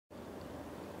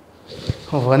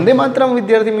વંદે માતરમ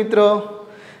વિદ્યાર્થી મિત્રો,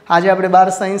 આજે આપણે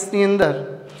 12 સાયન્સની અંદર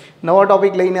નવો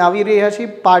ટોપિક લઈને આવી રહ્યા છીએ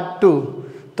પાર્ટ 2.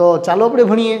 તો ચાલો આપણે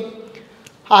ભણીએ.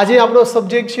 આજે આપણો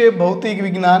સબ્જેક્ટ છે ભૌતિક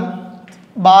વિજ્ઞાન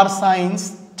 12 સાયન્સ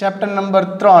ચેપ્ટર નંબર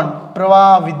 3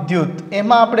 પ્રવાહ વિદ્યુત.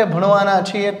 એમાં આપણે ભણવાના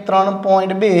છીએ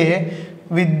 3.2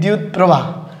 વિદ્યુત પ્રવાહ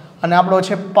અને આપણો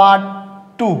છે પાર્ટ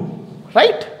 2.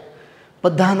 રાઈટ,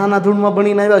 બધા નાના ધોરણમાં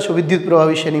ભણીને આવ્યા છો વિદ્યુત પ્રવાહ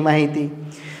વિશેની માહિતી.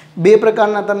 બે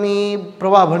પ્રકારના તમે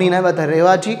પ્રવાહ ભણીને આવ્યા હતા,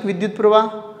 રેવાજીક વિદ્યુત પ્રવાહ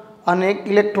અને એક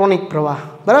ઇલેક્ટ્રોનિક પ્રવાહ.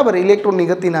 બરાબર, ઇલેક્ટ્રોનની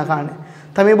ગતિના કારણે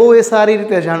તમે બહુ એ સારી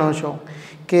રીતે જાણો છો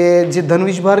કે જે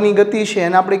ધનવીજભારની ગતિ છે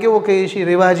એને આપણે કેવો કહીએ છીએ,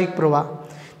 રેવાજીક પ્રવાહ.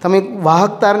 તમે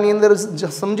વાહક તારની અંદર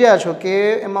સમજ્યા છો કે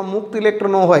એમાં મુક્ત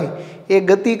ઇલેક્ટ્રોનો હોય, એ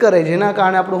ગતિ કરે જેના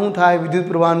કારણે આપણું શું થાય, વિદ્યુત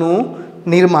પ્રવાહનું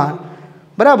નિર્માણ.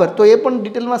 બરાબર, તો એ પણ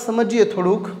ડિટેલમાં સમજીએ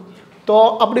થોડુંક. તો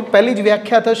આપણી પહેલી જ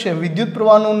વ્યાખ્યા થશે, વિદ્યુત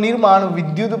પ્રવાહનું નિર્માણ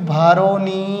વિદ્યુત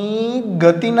ભારોની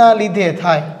ગતિના લીધે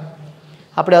થાય.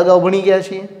 આપણે અગાઉ ભણી ગયા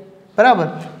છીએ. બરાબર,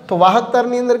 તો વાહક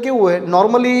તારની અંદર કેવું હોય,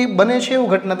 નોર્મલી બને છે એવું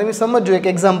ઘટના, તમે સમજો. એક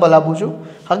એક્ઝામ્પલ આપું છું.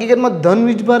 હકીકતમાં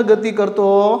ધનવીજભાર ગતિ કરતો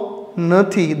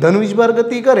નથી. ધનવીજભાર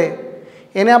ગતિ કરે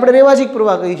એને આપણે રેવાજીક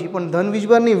પ્રવાહ કહીએ છીએ, પણ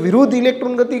ધનવીજભારની વિરુદ્ધ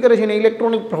ઇલેક્ટ્રોન ગતિ કરે છે એને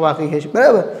ઇલેક્ટ્રોનિક પ્રવાહ કહીએ છીએ.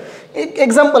 બરાબર, એક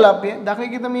એક્ઝામ્પલ આપીએ.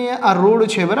 દાખલા કે તમે આ રોડ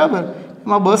છે, બરાબર,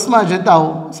 એમાં બસમાં જતા હો,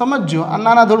 સમજો આ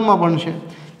નાના ધોરણમાં પણ છે.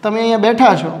 તમે અહીંયા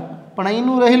બેઠા છો, પણ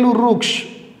અહીંનું રહેલું વૃક્ષ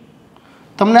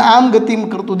તમને આમ ગતિ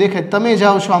કરતું દેખાય, તમે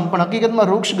જાઓ છો આમ, પણ હકીકતમાં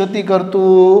વૃક્ષ ગતિ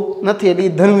કરતું નથી, એટલે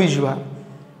એ ધનવીજભાર.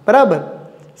 બરાબર,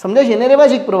 સમજાય છે, એને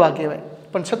રેવાજીક પ્રવાહ કહેવાય,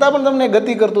 પણ છતાં પણ તમને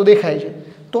ગતિ કરતું દેખાય છે.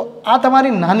 તો આ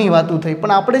તમારી નાની વાતો થઈ.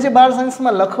 પણ આપણે જે 12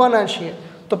 સાયન્સમાં લખવાના છીએ,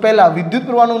 તો પહેલાં વિદ્યુત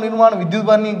પ્રવાહનું નિર્માણ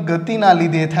વિદ્યુતભારની ગતિના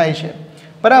લીધે થાય છે.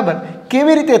 બરાબર,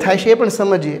 કેવી રીતે થાય છે એ પણ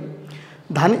સમજીએ.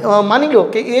 માની લો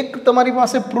કે એક તમારી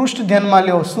પાસે પૃષ્ઠ ધ્યાનમાં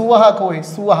લો, સુવાહક હોય,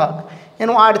 સુવાહક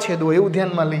એનો આડછેદ હોય એવું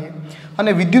ધ્યાનમાં લઈએ,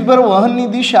 અને વિદ્યુતભાર વહનની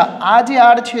દિશા, આ જે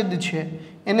આડછેદ છે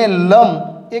એને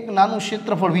લંબ એક નાનું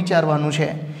ક્ષેત્રફળ વિચારવાનું છે.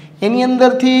 એની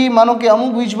અંદરથી માનો કે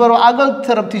અમુક વીજભારો આગળ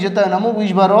તરફથી જતા હોય અને અમુક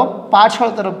વીજભારો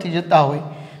પાછળ તરફથી જતા હોય.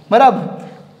 બરાબર,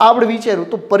 આપણે વિચાર્યું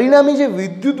તો પરિણામી જે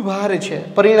વિદ્યુતભાર છે,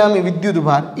 પરિણામી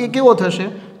વિદ્યુતભાર એ કેવો થશે,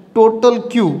 ટોટલ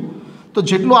ક્યુ. તો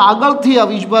જેટલો આગળથી આ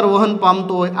વીજભાર વહન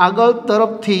પામતો હોય, આગળ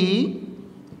તરફથી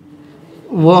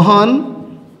વહન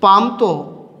પામતો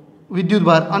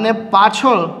વિદ્યુતભાર અને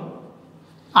પાછળ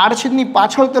આડછેદની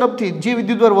પાછળ તરફથી જે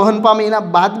વિદ્યુતભાર વહન પામે એના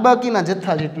બાદબાકીના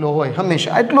જથ્થા જેટલો હોય,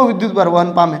 હંમેશા એટલો વિદ્યુતભાર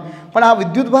વહન પામે. પણ આ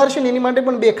વિદ્યુતભાર છે ને એની માટે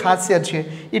પણ બે ખાસિયત છે.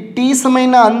 એ ટી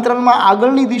સમયના અંતરાલમાં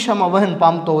આગળની દિશામાં વહન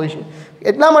પામતો હોય છે.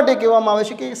 એટલા માટે કહેવામાં આવે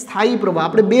છે કે સ્થાયી પ્રવાહ.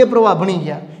 આપણે બે પ્રવાહ ભણી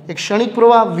ગયા, એક ક્ષણિક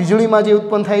પ્રવાહ વીજળીમાં જે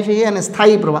ઉત્પન્ન થાય છે એ, અને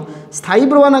સ્થાયી પ્રવાહ.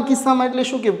 સ્થાયી પ્રવાહના કિસ્સામાં એટલે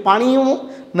શું કે પાણીનું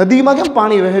નદીમાં કેમ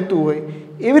પાણી વહેતું હોય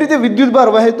એવી રીતે વિદ્યુતભાર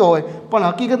વહેતો હોય, પણ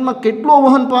હકીકતમાં કેટલો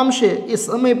વહન પામશે એ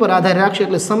સમય પર આધાર રાખશે.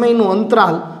 એટલે સમયનું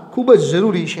અંતરાલ ખૂબ જ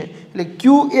જરૂરી છે. એટલે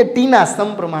ક્યુ એ ટીના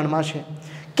સમપ્રમાણમાં છે.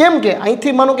 કેમ કે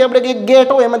અહીંથી માનો કે આપણે એક ગેટ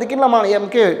હોય, એમાંથી કેટલા માણસ, એમ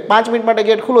કે 5 મિનિટ માટે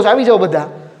ગેટ ખુલ્લો છે, આવી જાઓ બધા,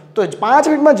 તો 5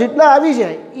 મિનિટમાં જેટલા આવી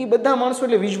જાય એ બધા માણસો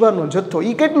એટલે વીજભારનો જથ્થો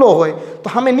એ કેટલો હોય,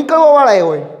 તો સામે નીકળવાવાળા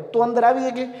હોય તો અંદર આવી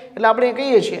શકે. એટલે આપણે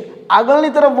કહીએ છીએ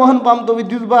આગળની તરફ વહન પામતો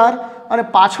વિદ્યુતભાર અને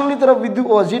પાછળની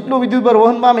તરફ જેટલો વિદ્યુતભાર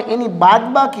વહન પામે એની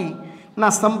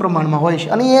બાદબાકીના સમપ્રમાણમાં હોય છે,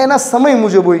 અને એ એના સમય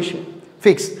મુજબ હોય છે,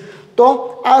 ફિક્સ. તો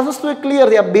આ વસ્તુ એક ક્લિયર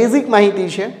થઈ, આ બેઝિક માહિતી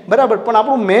છે. બરાબર, પણ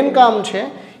આપણું મેઇન કામ છે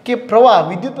કે પ્રવાહ,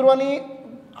 વિદ્યુત પ્રવાહની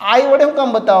આઈ વડે શું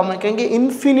કામ બતાવવામાં, કારણ કે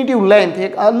ઇન્ફિનિટિવ લેન્થ,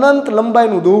 એક અનંત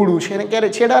લંબાઈનું દોરડું છે, એને ક્યારે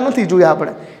છેડા નથી જોયા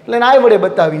આપણે, એટલે એને આઈ વડે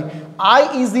બતાવી. આઈ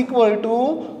is equal to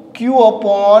Q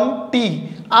upon T.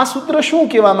 આ સૂત્ર શું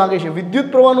કહેવા માગે છે, વિદ્યુત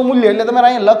પ્રવાહનું મૂલ્ય, એટલે તમારે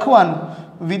અહીંયા લખવાનું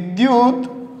વિદ્યુત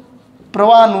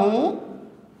પ્રવાહનું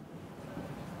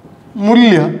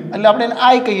મૂલ્ય, એટલે આપણે એને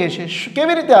આઈ કહીએ છીએ.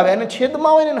 કેવી રીતે આવે, અને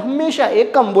છેદમાં હોય ને હંમેશા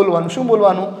એકમ બોલવાનું. શું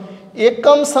બોલવાનું,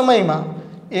 એકમ સમયમાં,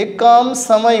 એકમ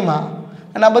સમયમાં.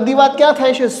 અને આ બધી વાત ક્યાં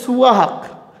થાય છે, સુવાહક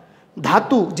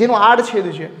ધાતુ જેનો આડછેદ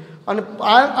છે. અને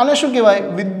આને શું કહેવાય,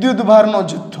 વિદ્યુતભારનો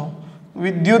જથ્થો,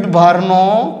 વિદ્યુતભારનો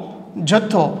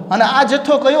જથ્થો. અને આ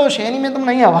જથ્થો કયો છે એની મેં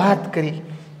તમને અહીંયા વાત કરી.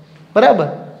 બરાબર,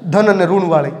 ધન અને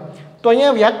ઋણવાળી. તો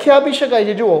અહીંયા વ્યાખ્યા આપી શકાય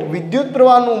છે. જુઓ, વિદ્યુત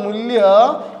પ્રવાહનું મૂલ્ય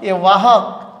એ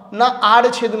વાહકના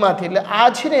આડછેદમાંથી, એટલે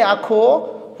આ છે ને આખો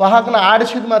વાહકના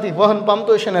આડછેદમાંથી વહન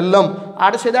પામતો છે, ને લંબ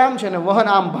આડછેદ આમ છે ને વહન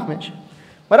આમ પામે છે.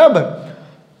 બરાબર,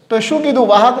 તો શું કીધું,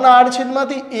 વાહકના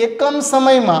આડછેદમાંથી એકમ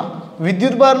સમયમાં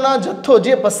વિદ્યુતભારના જથ્થો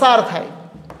જે પસાર થાય,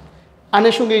 આને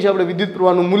શું કહે છે આપણે, વિદ્યુત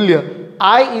પ્રવાહનું મૂલ્ય.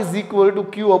 આઈ is equal to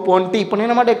Q upon T. પણ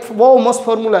એના માટે એક બહુ મસ્ત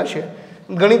ફોર્મ્યુલા છે,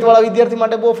 ગણિતવાળા વિદ્યાર્થી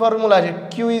માટે બહુ ફોર્મ્યુલા છે.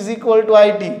 ક્યુ is equal to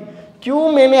I T.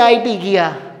 क्यों मैंने आईटी किया,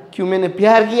 क्यों मैंने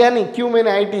प्यार किया नहीं, क्यों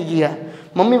मैंने आईटी किया.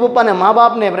 मम्मी पप्पा ने माँ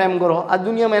बाप ने प्रेम करो, आ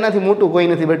दुनिया में एनाथी मोटું કોઈ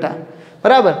નથી બેટા.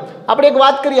 બરાબર, આપણે એક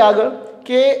વાત કરીએ આગળ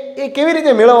કે એ કેવી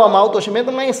રીતે મેળવવામાં આવતો છે. મેં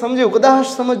તમને અહીં સમજાવ્યું, કદાચ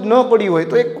સમજ ન પડી હોય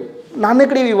તો એક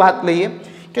નાનકડી એવી વાત લઈએ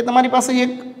કે તમારી પાસે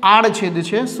એક આડછેદ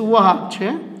છે, સુવાહક છે,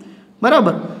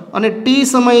 બરાબર, અને ટી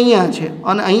સમય અહીંયા છે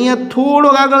અને અહીંયા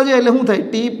થોડોક આગળ જાય એટલે શું થાય,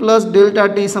 ટી પ્લસ ડેલ્ટા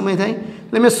ટી સમય થાય.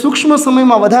 એટલે મેં સૂક્ષ્મ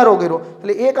સમયમાં વધારો કર્યો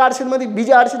એટલે એક આડછેદમાંથી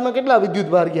બીજા આડછેદમાં કેટલા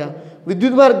વિદ્યુતભાર ગયા.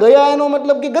 વિદ્યુતભાર ગયા એનો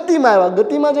મતલબ કે ગતિમાં આવ્યા.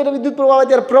 ગતિમાં જ્યારે વિદ્યુત પ્રવાહ આવે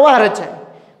ત્યારે પ્રવાહ રચાય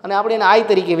અને આપણે એને આઈ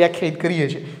તરીકે વ્યાખ્યાયિત કરીએ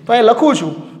છીએ. તો અહીં લખું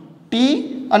છું ટી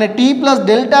અને ટી પ્લસ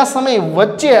ડેલ્ટા સમય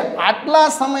વચ્ચે આટલા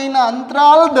સમયના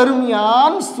અંતરાલ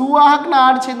દરમિયાન સુવાહકના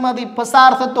આડછેદમાંથી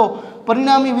પસાર થતો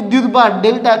પરિણામી વિદ્યુતભાર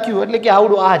ડેલ્ટા ક્યુ એટલે કે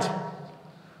આવડો આ જ,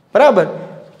 બરાબર.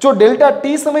 જો ડેલ્ટા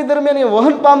ટી સમય દરમિયાન એ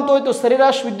વહન પામતો હોય તો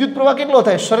સરેરાશ વિદ્યુત પ્રવાહ કેટલો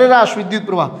થાય, સરેરાશ વિદ્યુત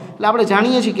પ્રવાહ. એટલે આપણે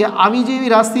જાણીએ છીએ કે આવી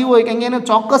જેવી રાશિ હોય કે એને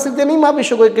ચોક્કસ રીતે નહીં માપી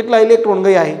શકો કેટલા ઇલેક્ટ્રોન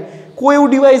ગયા છે, કોઈ એવું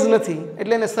ડિવાઇસ નથી,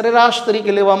 એટલે એને સરેરાશ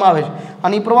તરીકે લેવામાં આવે છે.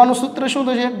 અને એ પ્રવાહનું સૂત્ર શું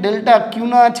થશે, ડેલ્ટા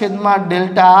ક્યુના છેદમાં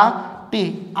ડેલ્ટા ટી.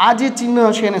 આ જે ચિહ્ન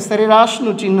છે એને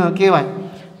સરેરાશનું ચિહ્ન કહેવાય,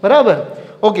 બરાબર.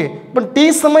 ઓકે, પણ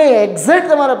ટી સમયે એક્ઝેક્ટ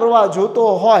તમારે પ્રવાહ જોતો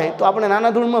હોય તો આપણે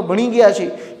નાના ધોરણમાં ભણી ગયા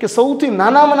છીએ કે સૌથી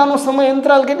નાનામાં નાનો સમય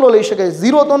અંતરાલ કેટલો લઈ શકાય,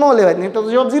 0 તો ન લેવાય, નહીં તો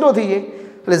જવાબ 0 થઈ જાય.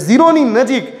 એટલે 0ની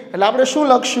નજીક એટલે આપણે શું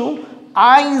લખશું,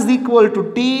 I is equal to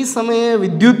T સમયે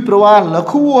વિદ્યુત પ્રવાહ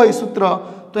લખવું હોય સૂત્ર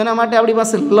તો એના માટે આપણી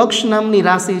પાસે લક્ષ નામની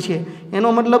રાશિ છે.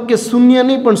 એનો મતલબ કે શૂન્ય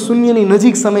નહીં પણ શૂન્યની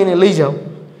નજીક સમયને લઈ જાઓ.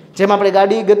 જેમ આપણે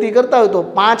ગાડી ગતિ કરતા હોય તો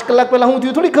 5 કલાક પહેલાં શું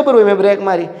થયું થોડી ખબર હોય, મેં બ્રેક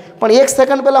મારી, પણ 1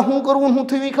 સેકન્ડ પહેલાં શું કરવું શું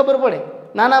થયું એ ખબર પડે.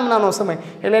 નાનામાં નાનો સમય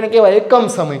એટલે એને કહેવાય એકમ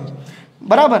સમય,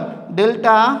 બરાબર.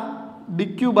 ડેલ્ટા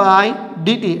ડીક્યુ બાય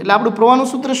ડીટી એટલે આપણું પ્રવાહનું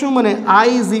સૂત્ર શું બને, I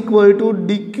is equal to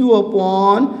DQ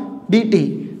upon DT.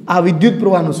 આ વિદ્યુત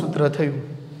પ્રવાહનું સૂત્ર થયું.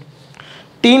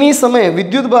 ટીની સમયે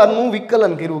વિદ્યુતભારનું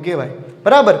વિકલન કર્યું કહેવાય,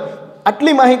 બરાબર.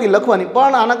 આટલી માહિતી લખવાની,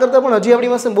 પણ આના કરતાં પણ હજી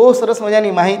આપણી પાસે બહુ સરસ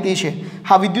મજાની માહિતી છે.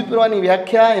 હા, વિદ્યુત પ્રવાહની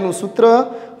વ્યાખ્યા, એનું સૂત્ર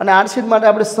અને આડછેદ માટે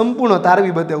આપણે સંપૂર્ણ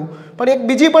તારવી બતાવ્યું. પણ એક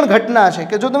બીજી પણ ઘટના છે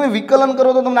કે જો તમે વિકલન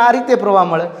કરો તો તમને આ રીતે પ્રવાહ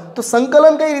મળે. તો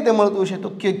સંકલન કઈ રીતે મળતું છે, તો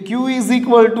કે ક્યુ ઇઝ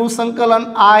ઇક્વલ ટુ સંકલન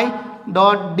આઈ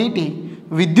ડોટ ડીટી.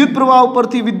 વિદ્યુત પ્રવાહ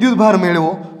ઉપરથી વિદ્યુત ભાર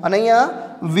મેળવો અને અહીંયા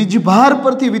વીજભાર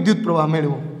પરથી વિદ્યુત પ્રવાહ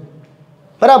મેળવો,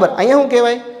 બરાબર. અહીંયા શું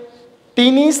કહેવાય,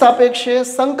 ટીની સાપેક્ષે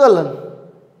સંકલન,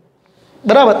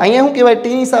 બરાબર. અહીંયા શું કહેવાય,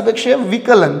 ટીની સાપેક્ષે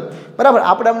વિકલન, બરાબર.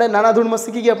 આપણે નાના ધોરણમાં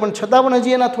શીખી ગયા પણ છતાં પણ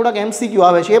હજી એના થોડાક એમસીક્યુ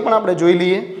આવે છે, એ પણ આપણે જોઈ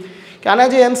લઈએ કે આના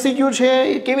જે એમસીક્યુ છે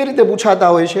એ કેવી રીતે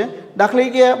પૂછાતા હોય છે. દાખલા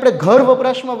તરીકે આપણે ઘર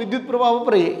વપરાશમાં વિદ્યુત પ્રવાહ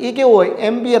વપરાઈએ એ કેવો હોય,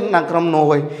 એમ્પિયરના ક્રમનો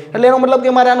હોય. એટલે એનો મતલબ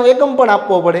કે મારે આનો એકમ પણ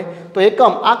આપવો પડે. તો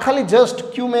એકમ આ ખાલી જસ્ટ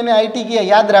ક્યુ મેં આઈટી કયા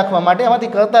યાદ રાખવા માટે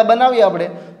આમાંથી કરતા બનાવીએ આપણે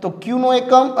તો ક્યુનો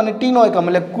એકમ અને ટીનો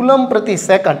એકમ એટલે કુલમ પ્રતિ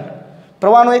સેકન્ડ.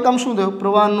 પ્રવાહનો એકમ શું થયો,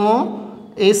 પ્રવાહનો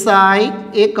એસઆઈ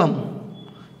એકમ.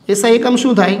 એસઆઈ એકમ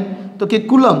શું થાય તો કે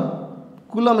કુલમ,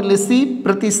 કુલમ એટલે સી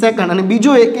પ્રતિ સેકન્ડ. અને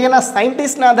બીજો એક એના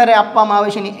સાયન્ટિસ્ટના આધારે આપવામાં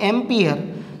આવે છે એની એમ્પિયર.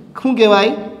 શું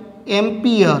કહેવાય,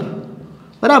 એમ્પિયર,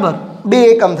 બરાબર. 2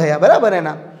 એકમ થયા, બરાબર.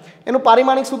 એનું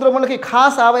પારિમાણિક સૂત્ર પણ લખી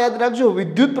ખાસ આવે, યાદ રાખજો.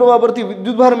 વિદ્યુત પ્રવાહ પરથી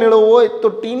વિદ્યુતભાર મેળવવો હોય તો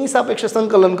ટીની સાપેક્ષે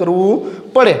સંકલન કરવું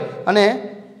પડે અને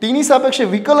ટીની સાપેક્ષે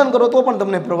વિકલન કરો તો પણ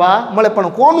તમને પ્રવાહ મળે.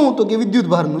 પણ કોનું, તો કે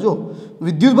વિદ્યુતભારનું. જો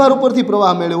વિદ્યુતભાર ઉપરથી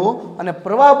પ્રવાહ મેળવો અને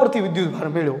પ્રવાહ પરથી વિદ્યુતભાર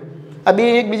મેળવો, આ બે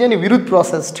એકબીજાની વિરુદ્ધ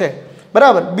પ્રોસેસ છે,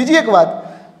 બરાબર. બીજી એક વાત,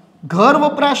 ઘર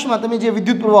વપરાશમાં તમે જે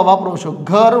વિદ્યુત પ્રવાહ વાપરો છો,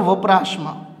 ઘર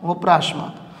વપરાશમાં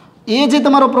એ જે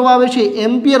તમારો પ્રવાહ આવે છે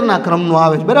એમ્પિયરના ક્રમનો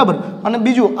આવે છે, બરાબર. અને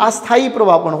બીજું આ સ્થાયી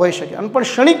પ્રવાહ પણ હોઈ શકે. અને પણ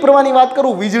ક્ષણિક પ્રવાહની વાત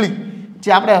કરું, વીજળી જે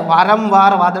આપણે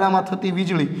વારંવાર વાદળામાં થતી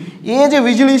વીજળી, એ જે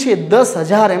વીજળી છે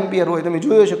 10,000 એમ્પિયર હોય. તમે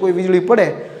જોયો છે કોઈ વીજળી પડે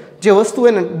જે વસ્તુ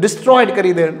એને ડિસ્ટ્રોયડ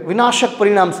કરી દે, વિનાશક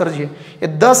પરિણામ સર્જે, એ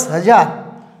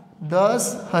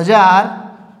 10,000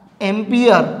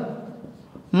 એમ્પિયર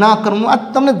ના ક્રમનું. આ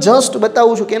તમને જસ્ટ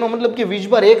બતાવું છું કે એનો મતલબ કે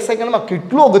વીજભાર 1 સેકન્ડમાં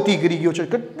કેટલો ગતિ કરી ગયો છે,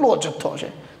 કેટલો જથ્થો છે,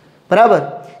 બરાબર.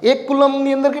 1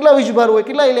 કુલમની અંદર કેટલા વીજભાર હોય,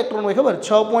 કેટલા ઇલેક્ટ્રોન હોય ખબર,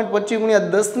 6.25 ×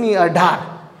 10⁸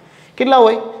 કેટલા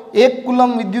હોય. 1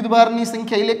 કુલમ વિદ્યુતભારની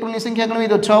સંખ્યા, ઇલેક્ટ્રોનની સંખ્યા ગણવી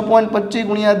તો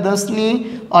 6.25 ×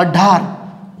 10⁸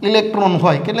 ઇલેક્ટ્રોન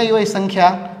હોય. કેટલી હોય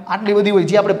સંખ્યા, આટલી બધી હોય,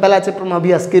 જે આપણે પહેલા ચેપ્ટરમાં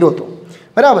અભ્યાસ કર્યો હતો,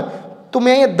 બરાબર. તો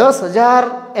મેં અહીંયા 10,000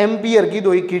 એમ્પિયર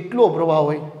કીધો, એ કેટલો પ્રવાહ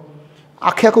હોય,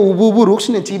 આખું ઊભું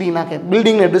વૃક્ષને ચીરી નાખે,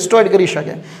 બિલ્ડિંગને ડિસ્ટ્રોય કરી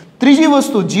શકે. ત્રીજી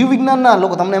વસ્તુ, જીવ વિજ્ઞાનના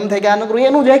લોકો તમને એમ થાય કે આ નકરું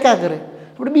એનું જાય ક્યાં કરે,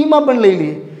 આપણે બીમાં પણ લઈ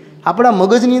લઈએ. આપણા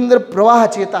મગજની અંદર પ્રવાહ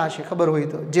ચેતા છે, ખબર હોય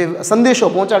તો, જે સંદેશો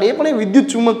પહોંચાડે એ પણ એ વિદ્યુત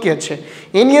ચુંબકીય છે.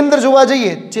 એની અંદર જોવા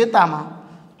જઈએ ચેતામાં,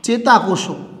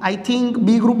 ચેતાકોષો, આઈ થિંક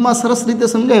બી ગ્રુપમાં સરસ રીતે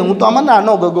સમજાય, હું તો આમાં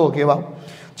નાનો ગગો કહેવાઉં.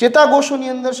 ચેતાકોષોની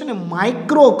અંદર છે ને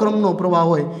માઇક્રો ક્રમનો પ્રવાહ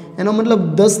હોય, એનો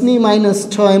મતલબ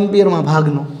 10⁻6 એમ્પિયરમાં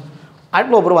ભાગનો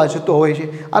આટલો પ્રવાહ જતો હોય છે.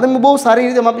 આ તમે બહુ સારી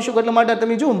રીતે માપી શકો. એટલા માટે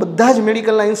તમે જુઓ બધા જ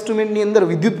મેડિકલના ઇન્સ્ટ્રુમેન્ટની અંદર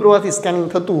વિદ્યુત પ્રવાહથી સ્કેનિંગ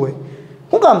થતું હોય.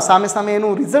 શું કામ, સામે સામે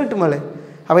એનું રિઝલ્ટ મળે.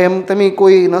 હવે એમ તમે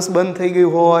કોઈ નસ બંધ થઈ ગઈ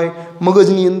હોય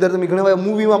મગજની અંદર, તમે ઘણા બધા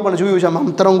મૂવીમાં પણ જોયું છે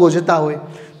આમ તરંગો જતા હોય,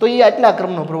 તો એ આટલા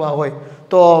ક્રમનો પ્રવાહ હોય.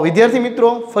 તો વિદ્યાર્થી મિત્રો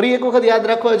ફરી એક વખત યાદ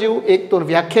રાખવા જેવું, એક તો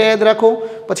વ્યાખ્યા યાદ રાખો,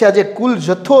 પછી આ જે કુલ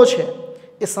જથ્થો છે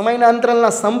એ સમયના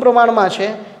અંતરાલના સમપ્રમાણમાં છે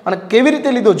અને કેવી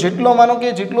રીતે લીધો, જેટલો માનો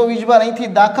કે જેટલો વીજભાર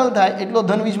અહીંથી દાખલ થાય એટલો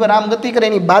ધન વીજભાર આમ ગતિ કરે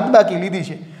એની બાદબાકી લીધી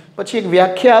છે. પછી એક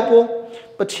વ્યાખ્યા આપો,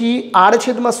 પછી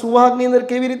આડછેદમાં સુવાહકની અંદર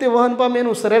કેવી રીતે વહન પામે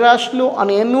એનું સરેરાશ લો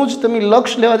અને એનું જ તમે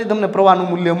લક્ષ લેવાથી તમને પ્રવાહનું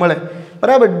મૂલ્ય મળે,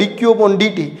 બરાબર, dq upon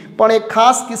dt. પણ એક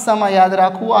ખાસ કિસ્સામાં યાદ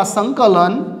રાખવું, આ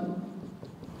સંકલન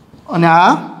અને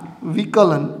આ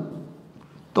વિકલન.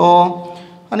 તો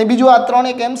અને બીજું આ 3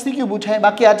 એક MCQ પૂછાય.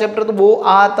 બાકી આ ચેપ્ટર તો બહુ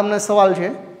આ તમને સવાલ છે,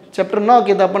 ચેપ્ટર ન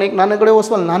કહેતા પણ એક નાનકડો એવો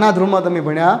સવાલ નાના ધ્રુવમાં તમે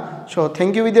ભણ્યા છો.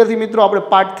 થેન્ક યુ વિદ્યાર્થી મિત્રો. આપણે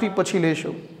પાર્ટ 3 પછી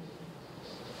લઈશું.